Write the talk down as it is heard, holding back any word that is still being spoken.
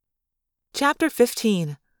Chapter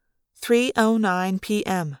 15, 3:09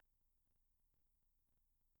 p.m.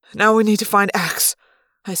 "Now we need to find Axe,"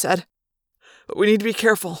 I said. "But we need to be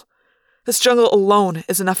careful. This jungle alone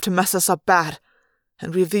is enough to mess us up bad,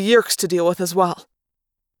 and we have the Yeerks to deal with as well."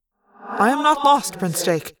 "I am not lost, Prince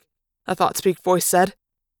Jake," a thought-speak voice said.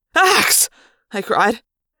 "Axe!" I cried.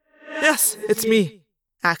 "Yes, it's me,"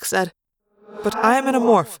 Axe said. "But I am in a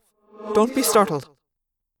morph. Don't be startled."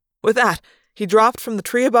 With that, he dropped from the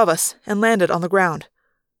tree above us and landed on the ground.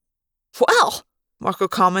 "Well," Marco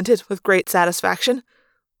commented with great satisfaction,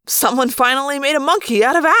 "someone finally made a monkey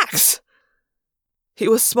out of Axe." He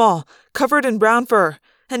was small, covered in brown fur,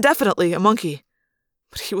 and definitely a monkey.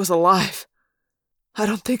 But he was alive. I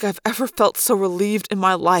don't think I've ever felt so relieved in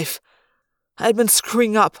my life. I had been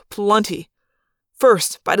screwing up plenty.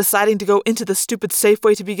 First, by deciding to go into the stupid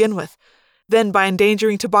Safeway to begin with, then by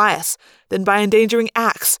endangering Tobias, then by endangering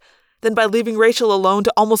Axe, then by leaving Rachel alone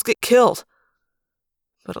to almost get killed.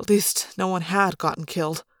 But at least no one had gotten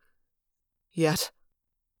killed. Yet.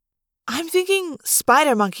 "I'm thinking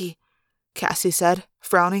spider monkey," Cassie said,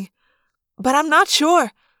 frowning. "But I'm not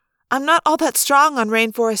sure. I'm not all that strong on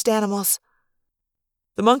rainforest animals."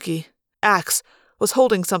 The monkey, Axe, was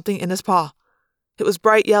holding something in his paw. It was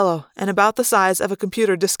bright yellow and about the size of a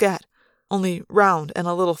computer diskette, only round and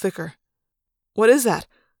a little thicker. "What is that?"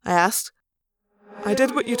 I asked. "I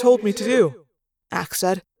did what you told me to do," Axe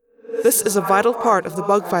said. "This is a vital part of the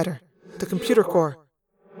bug fighter, the computer core.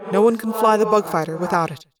 No one can fly the bug fighter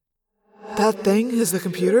without it." "That thing is the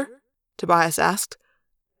computer?" Tobias asked.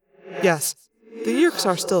 "Yes. The Yeerks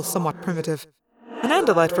are still somewhat primitive. An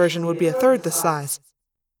Andalite version would be a third this size."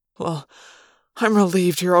 "Well, I'm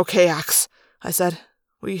relieved you're okay, Axe," I said.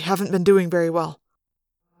 "We haven't been doing very well."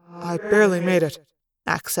 "I barely made it,"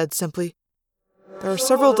 Axe said simply. "There are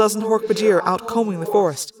several dozen Hork-Bajir out combing the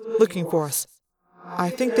forest, looking for us.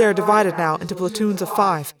 I think they are divided now into platoons of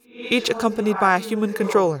 5, each accompanied by a human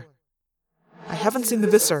controller. I haven't seen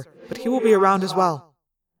the Visser, but he will be around as well.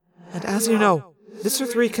 And as you know, Visser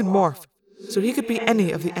 3 can morph, so he could be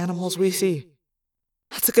any of the animals we see."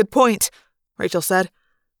 "That's a good point," Rachel said.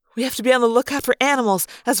 "We have to be on the lookout for animals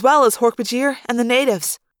as well as Hork-Bajir and the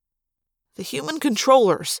natives." "The human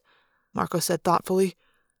controllers," Marco said thoughtfully.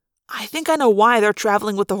 "I think I know why they're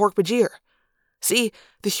traveling with the Hork-Bajir. See,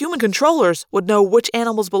 the human controllers would know which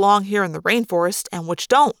animals belong here in the rainforest and which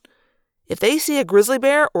don't. If they see a grizzly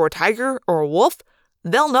bear or a tiger or a wolf,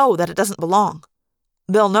 they'll know that it doesn't belong.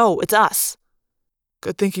 They'll know it's us."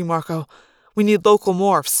 "Good thinking, Marco. We need local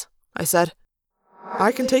morphs," I said.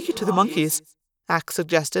 "I can take you to the monkeys," Axe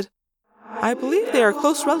suggested. "I believe they are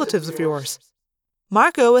close relatives of yours."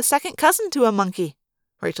 "Marco is second cousin to a monkey,"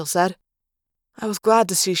 Rachel said. I was glad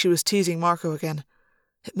to see she was teasing Marco again.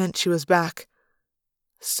 It meant she was back.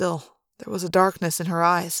 Still, there was a darkness in her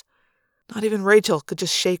eyes. Not even Rachel could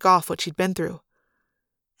just shake off what she'd been through.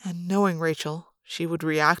 And knowing Rachel, she would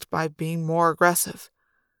react by being more aggressive.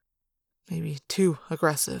 Maybe too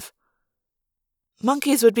aggressive.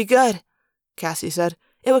 "Monkeys would be good," Cassie said.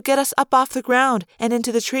 "It would get us up off the ground and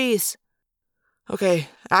into the trees." "Okay,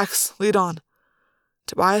 Axe, lead on.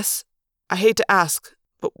 Tobias, I hate to ask,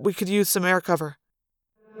 but we could use some air cover."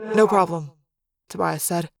 "No problem," Tobias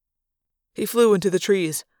said. He flew into the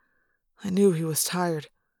trees. I knew he was tired,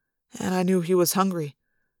 and I knew he was hungry.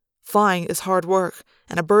 Flying is hard work,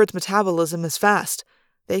 and a bird's metabolism is fast.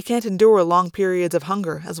 They can't endure long periods of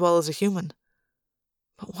hunger as well as a human.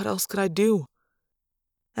 But what else could I do?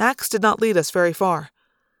 Axe did not lead us very far.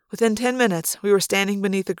 Within 10 minutes, we were standing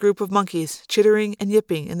beneath a group of monkeys, chittering and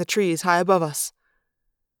yipping in the trees high above us.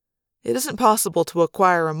 It isn't possible to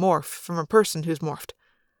acquire a morph from a person who's morphed.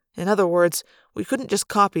 In other words, we couldn't just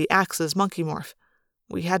copy Axe's monkey morph.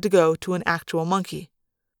 We had to go to an actual monkey.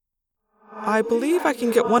 "I believe I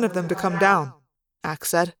can get one of them to come down," Axe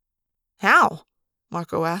said. "How?"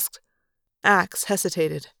 Marco asked. Axe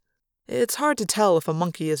hesitated. It's hard to tell if a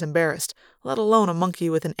monkey is embarrassed, let alone a monkey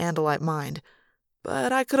with an Andalite mind.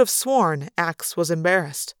 But I could have sworn Axe was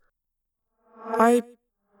embarrassed. I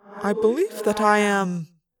believe that I am...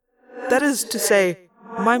 That is to say,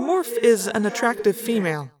 my morph is an attractive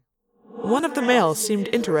female. One of the males seemed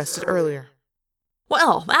interested earlier."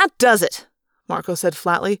 "Well, that does it," Marco said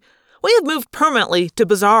flatly. "We have moved permanently to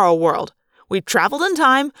Bizarro World. We've traveled in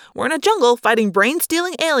time, we're in a jungle fighting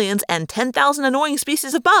brain-stealing aliens and 10,000 annoying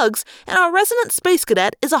species of bugs, and our resident space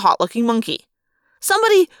cadet is a hot-looking monkey.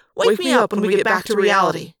 Somebody wake me up when we get back to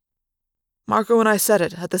reality." Marco and I said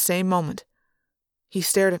it at the same moment. He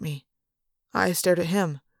stared at me. I stared at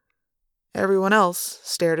him. Everyone else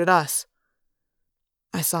stared at us.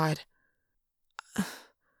 I sighed.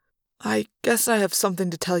 "I guess I have something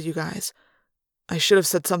to tell you guys. I should have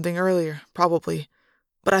said something earlier, probably,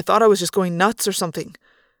 but I thought I was just going nuts or something.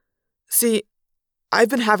 See, I've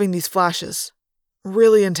been having these flashes.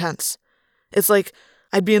 Really intense. It's like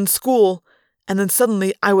I'd be in school, and then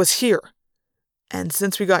suddenly I was here. And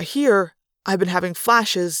since we got here, I've been having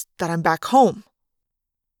flashes that I'm back home.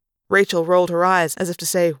 Rachel rolled her eyes as if to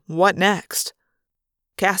say, "What next?"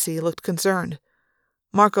 Cassie looked concerned.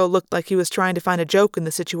 Marco looked like he was trying to find a joke in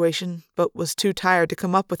the situation, but was too tired to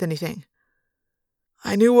come up with anything.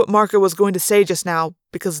 "I knew what Marco was going to say just now,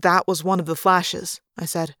 because that was one of the flashes," I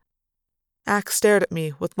said. Axe stared at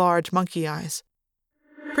me with large monkey eyes.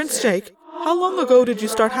 "Prince Jake, how long ago did you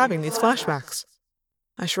start having these flashbacks?"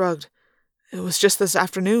 I shrugged. "It was just this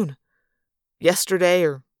afternoon. Yesterday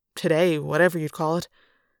or today, whatever you'd call it.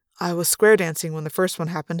 I was square dancing when the first one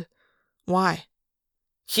happened. Why?"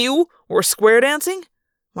 "You were square dancing?"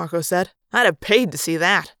 Marco said. "I'd have paid to see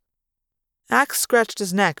that." Axe scratched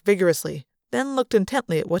his neck vigorously, then looked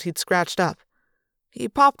intently at what he'd scratched up. He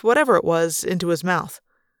popped whatever it was into his mouth.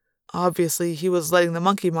 Obviously, he was letting the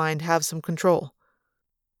monkey mind have some control.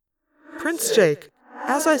 "Prince Jake,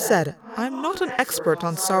 as I said, I'm not an expert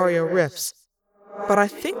on Sario Rifts, but I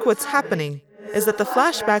think what's happening is that the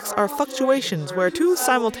flashbacks are fluctuations where two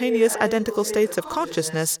simultaneous identical states of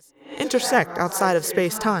consciousness intersect outside of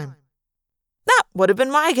space-time." "That would have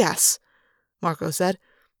been my guess," Marco said.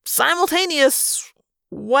 "Simultaneous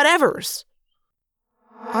whatevers."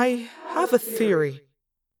 "I have a theory,"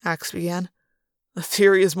 Axe began. "A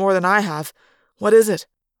theory is more than I have. What is it?"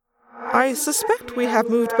 "I suspect we have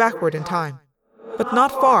moved backward in time, but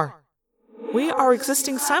not far. We are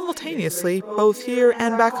existing simultaneously both here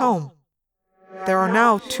and back home. There are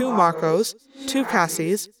now 2 Marcos, 2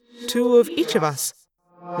 Cassies, 2 of each of us.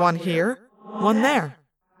 One here, one there,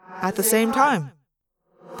 at the same time.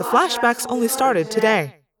 The flashbacks only started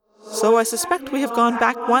today, so I suspect we have gone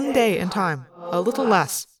back 1 day in time, a little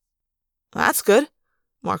less." "That's good,"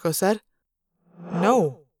 Marco said.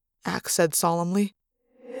 "No," Axe said solemnly.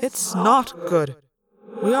 "It's not good.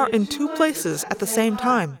 We are in 2 places at the same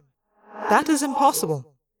time. That is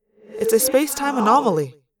impossible. It's a space-time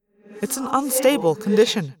anomaly. It's an unstable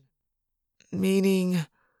condition." "Meaning?"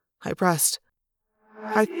 I pressed.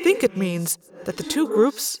 "I think it means that the 2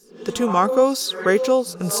 groups, the 2 Marcos,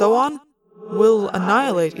 Rachels, and so on, will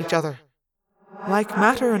annihilate each other. Like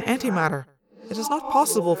matter and antimatter, it is not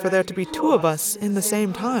possible for there to be 2 of us in the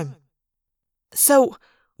same time." "So,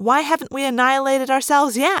 why haven't we annihilated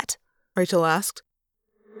ourselves yet?" Rachel asked.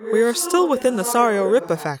 "We are still within the Sario Rip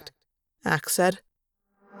effect," Axe said.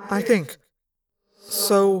 "I think.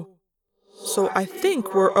 So I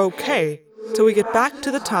think we're okay till we get back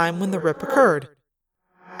to the time when the rip occurred.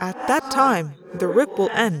 At that time, the rip will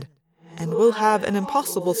end, and we'll have an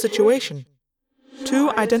impossible situation. 2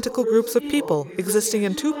 identical groups of people existing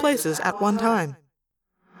in 2 places at one time.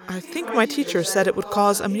 I think my teacher said it would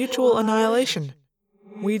cause a mutual annihilation.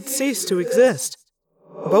 We'd cease to exist.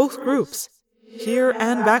 Both groups, here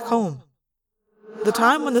and back home. The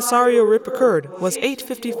time when the Sario Rip occurred was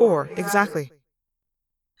 8:54 exactly."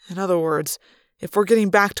 "In other words, if we're getting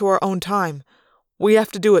back to our own time, we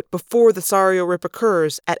have to do it before the Sario Rip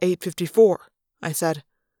occurs at 8:54, I said.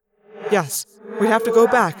 "Yes, we'd have to go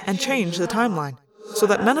back and change the timeline, so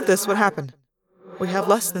that none of this would happen. We have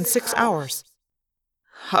less than 6 hours."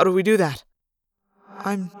 "How do we do that?"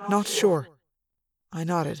 "I'm not sure." I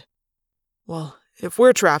nodded. "Well, if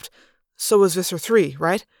we're trapped, so is Visser 3,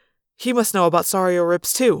 right? He must know about Sario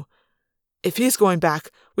Rips too. If he's going back,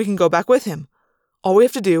 we can go back with him. All we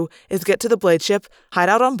have to do is get to the blade ship, hide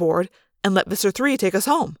out on board, and let Visser 3 take us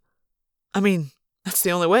home. I mean, that's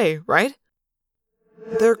the only way, right?"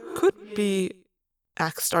 "There could be,"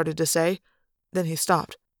 Axe started to say. Then he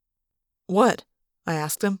stopped. "What?" I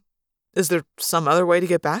asked him. "Is there some other way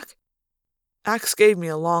to get back?" Axe gave me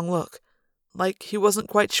a long look, like he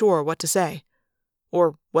wasn't quite sure what to say,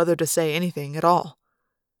 or whether to say anything at all.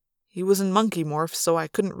 He was in monkey morph, so I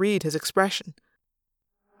couldn't read his expression.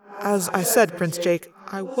 "As I said, Prince Jake,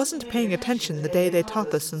 I wasn't paying attention the day they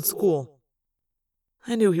taught this in school."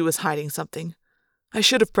 I knew he was hiding something. I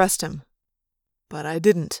should have pressed him. But I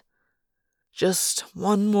didn't. Just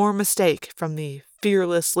one more mistake from the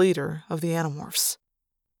fearless leader of the Animorphs.